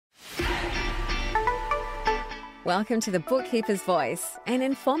Welcome to the Bookkeeper's Voice, an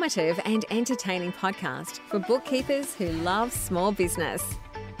informative and entertaining podcast for bookkeepers who love small business.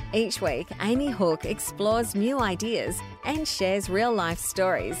 Each week, Amy Hook explores new ideas and shares real-life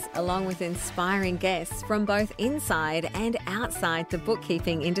stories along with inspiring guests from both inside and outside the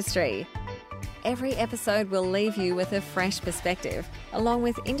bookkeeping industry. Every episode will leave you with a fresh perspective, along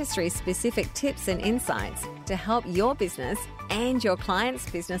with industry-specific tips and insights to help your business and your clients'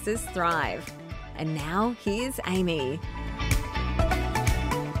 businesses thrive. And now, here's Amy.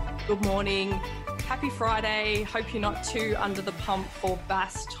 Good morning. Happy Friday. Hope you're not too under the pump for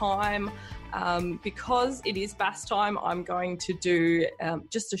BAS time. Because it is BAS time, I'm going to do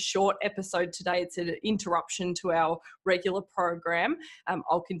just a short episode today. It's an interruption to our regular program.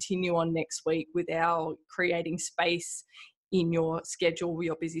 I'll continue on next week with our creating space in your schedule,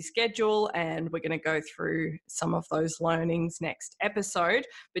 your busy schedule, and we're going to go through some of those learnings next episode.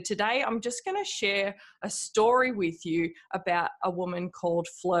 But today I'm just going to share a story with you about a woman called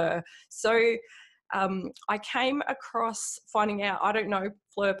Fleur. So I came across finding out, I don't know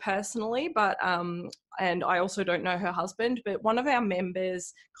Fleur personally, but and I also don't know her husband, but one of our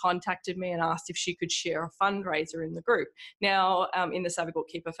members contacted me and asked if she could share a fundraiser in the group. Now, in the Savvy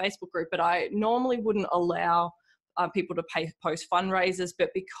Bookkeeper Facebook group, but I normally wouldn't allow people to post fundraisers, but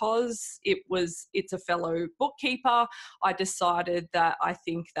because it's a fellow bookkeeper, I decided that I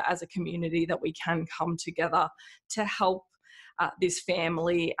think that as a community that we can come together to help this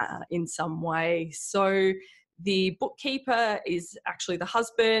family in some way. So the bookkeeper is actually the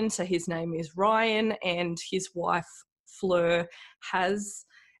husband, so his name is Ryan, and his wife Fleur has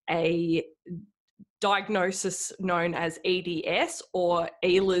a diagnosis known as EDS, or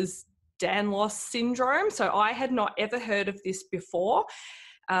Ehlers-Danlos syndrome. So I had not ever heard of this before,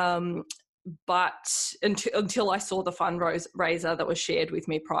 but until I saw the fundraiser that was shared with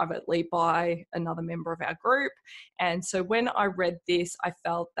me privately by another member of our group. And so when I read this, I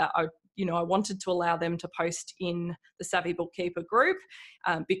felt that I wanted to allow them to post in the Savvy Bookkeeper group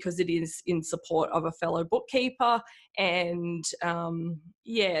because it is in support of a fellow bookkeeper. And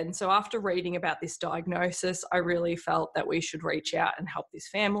and so after reading about this diagnosis, I really felt that we should reach out and help this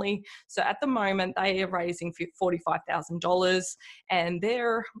family. So at the moment, they are raising $45,000 and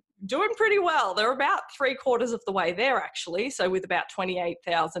they're doing pretty well. They're about 3/4 of the way there, actually, so with about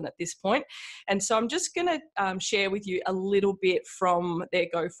 28,000 at this point. And so I'm just going to share with you a little bit from their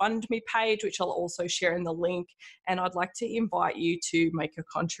GoFundMe page, which I'll also share in the link. And I'd like to invite you to make a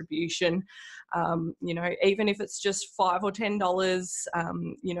contribution, even if it's just $5 or $10,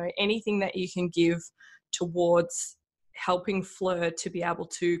 anything that you can give towards helping Fleur to be able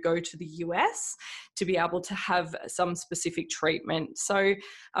to go to the US, to be able to have some specific treatment. So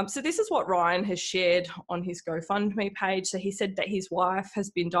this is what Ryan has shared on his GoFundMe page. So he said that his wife has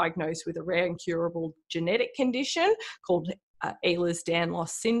been diagnosed with a rare and curable genetic condition called Ehlers-Danlos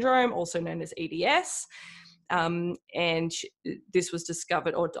syndrome, also known as EDS. This was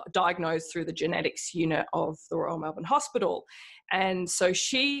discovered or diagnosed through the genetics unit of the Royal Melbourne Hospital. And so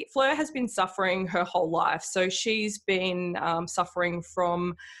Fleur has been suffering her whole life. So she's been suffering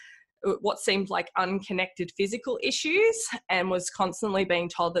from what seemed like unconnected physical issues and was constantly being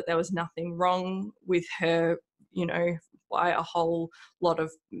told that there was nothing wrong with her, by a whole lot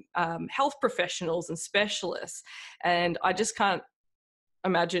of health professionals and specialists. And I just can't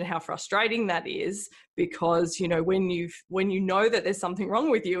imagine how frustrating that is, because when you know that there's something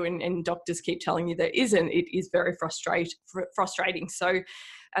wrong with you and doctors keep telling you there isn't, it is very frustrating. So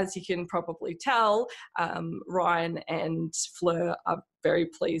as you can probably tell, Ryan and Fleur are very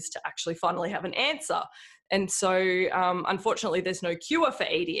pleased to actually finally have an answer. And so unfortunately there's no cure for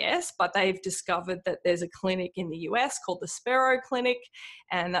EDS, but they've discovered that there's a clinic in the US called the Sparrow Clinic,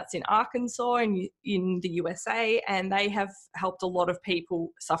 and that's in Arkansas in the USA, and they have helped a lot of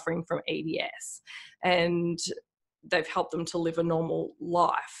people suffering from EDS, and they've helped them to live a normal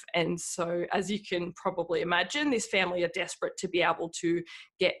life. And so as you can probably imagine, this family are desperate to be able to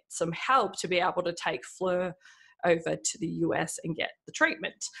get some help to be able to take Fleur over to the US and get the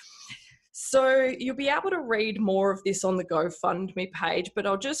treatment. So you'll be able to read more of this on the GoFundMe page, but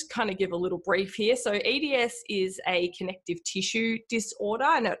I'll just kind of give a little brief here. So EDS is a connective tissue disorder,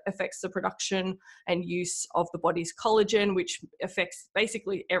 and it affects the production and use of the body's collagen, which affects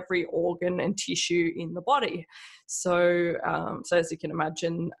basically every organ and tissue in the body. So as you can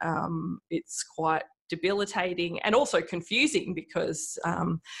imagine, it's quite debilitating and also confusing because,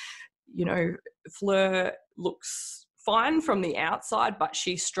 Fleur looks fine from the outside, but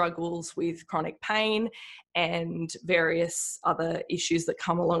she struggles with chronic pain and various other issues that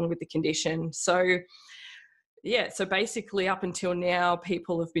come along with the condition. So so basically up until now,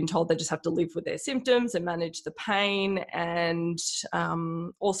 people have been told they just have to live with their symptoms and manage the pain. And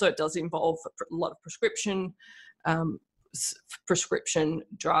also it does involve a lot of prescription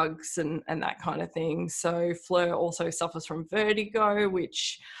drugs and that kind of thing. So Fleur also suffers from vertigo,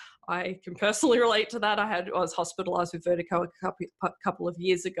 which I can personally relate to that. I was hospitalized with vertigo a couple of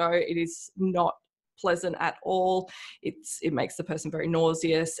years ago. It is not pleasant at all. It makes the person very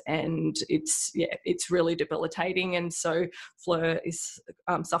nauseous, and it's really debilitating. And so Fleur is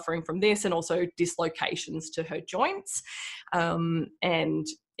suffering from this, and also dislocations to her joints, and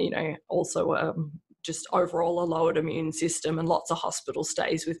also just overall a lowered immune system and lots of hospital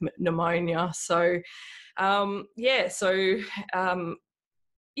stays with pneumonia. So I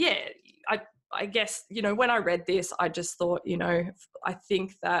guess, when I read this, I just thought, I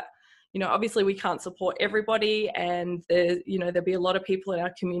think that, obviously we can't support everybody, and there'll be a lot of people in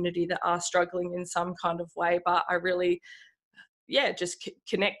our community that are struggling in some kind of way, but I really, just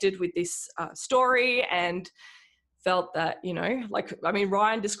connected with this story and felt that,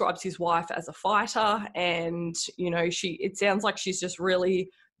 Ryan describes his wife as a fighter, and, it sounds like she's just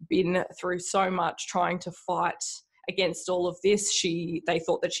really been through so much trying to fight against all of this. They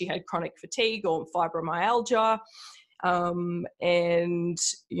thought that she had chronic fatigue or fibromyalgia, and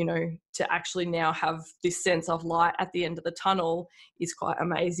to actually now have this sense of light at the end of the tunnel is quite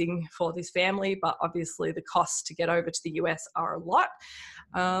amazing for this family. But obviously the costs to get over to the US are a lot,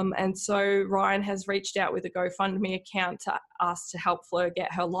 and so Ryan has reached out with a GoFundMe account to ask to help Fleur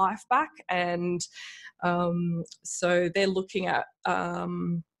get her life back, and so they're looking at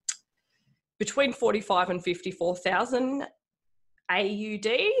between 45 and 54,000 AUD,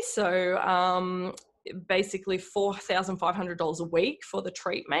 so basically $4,500 a week for the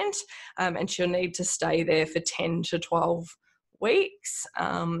treatment, and she'll need to stay there for 10 to 12 weeks.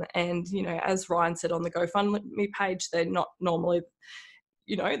 And as Ryan said on the GoFundMe page, they're not normally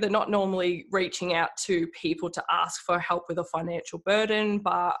reaching out to people to ask for help with a financial burden,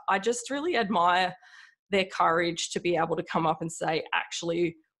 but I just really admire their courage to be able to come up and say,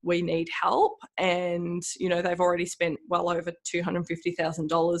 actually, we need help. And, they've already spent well over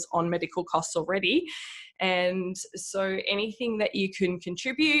 $250,000 on medical costs already. And so anything that you can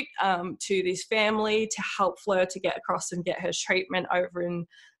contribute to this family to help Fleur to get across and get her treatment over in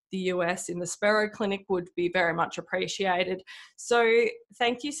the US in the Sparrow Clinic would be very much appreciated. So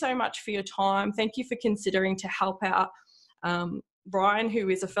thank you so much for your time. Thank you for considering to help out Brian, who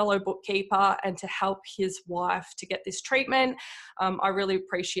is a fellow bookkeeper, and to help his wife to get this treatment. I really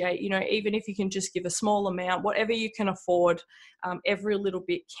appreciate, even if you can just give a small amount, whatever you can afford, every little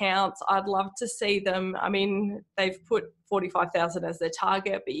bit counts. I'd love to see them. I mean, they've put 45,000 as their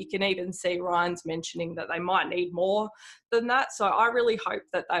target, but you can even see Ryan's mentioning that they might need more than that. So I really hope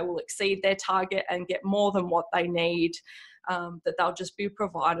that they will exceed their target and get more than what they need, that they'll just be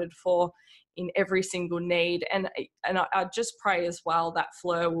provided for in every single need. And I just pray as well that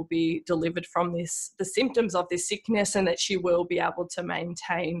Fleur will be delivered from the symptoms of this sickness, and that she will be able to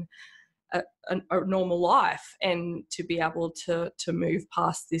maintain a normal life and to be able to move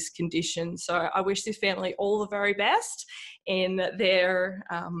past this condition. So I wish this family all the very best in their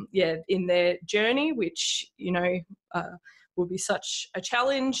journey, which will be such a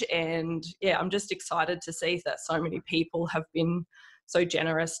challenge. And I'm just excited to see that so many people have been so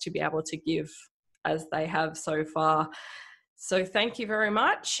generous to be able to give as they have so far. So thank you very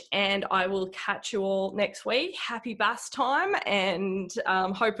much, and I will catch you all next week. Happy Bass time, and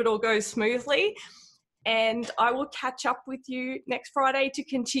hope it all goes smoothly. And I will catch up with you next Friday to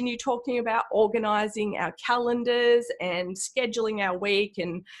continue talking about organising our calendars and scheduling our week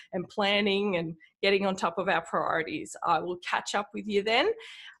and planning and getting on top of our priorities. I will catch up with you then,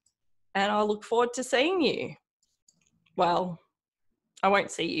 and I look forward to seeing you. Well, I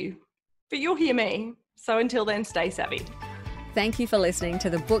won't see you, but you'll hear me. So until then, stay savvy. Thank you for listening to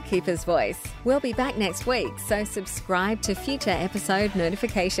The Bookkeeper's Voice. We'll be back next week, so subscribe to future episode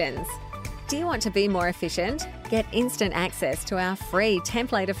notifications. Do you want to be more efficient? Get instant access to our free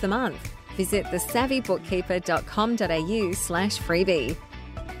template of the month. Visit thesavvybookkeeper.com.au/freebie.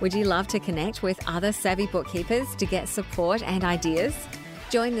 Would you love to connect with other savvy bookkeepers to get support and ideas?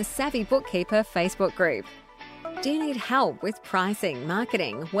 Join the Savvy Bookkeeper Facebook group. Do you need help with pricing,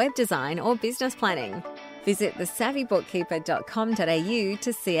 marketing, web design, or business planning? Visit thesavvybookkeeper.com.au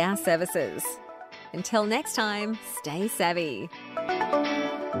to see our services. Until next time, stay savvy.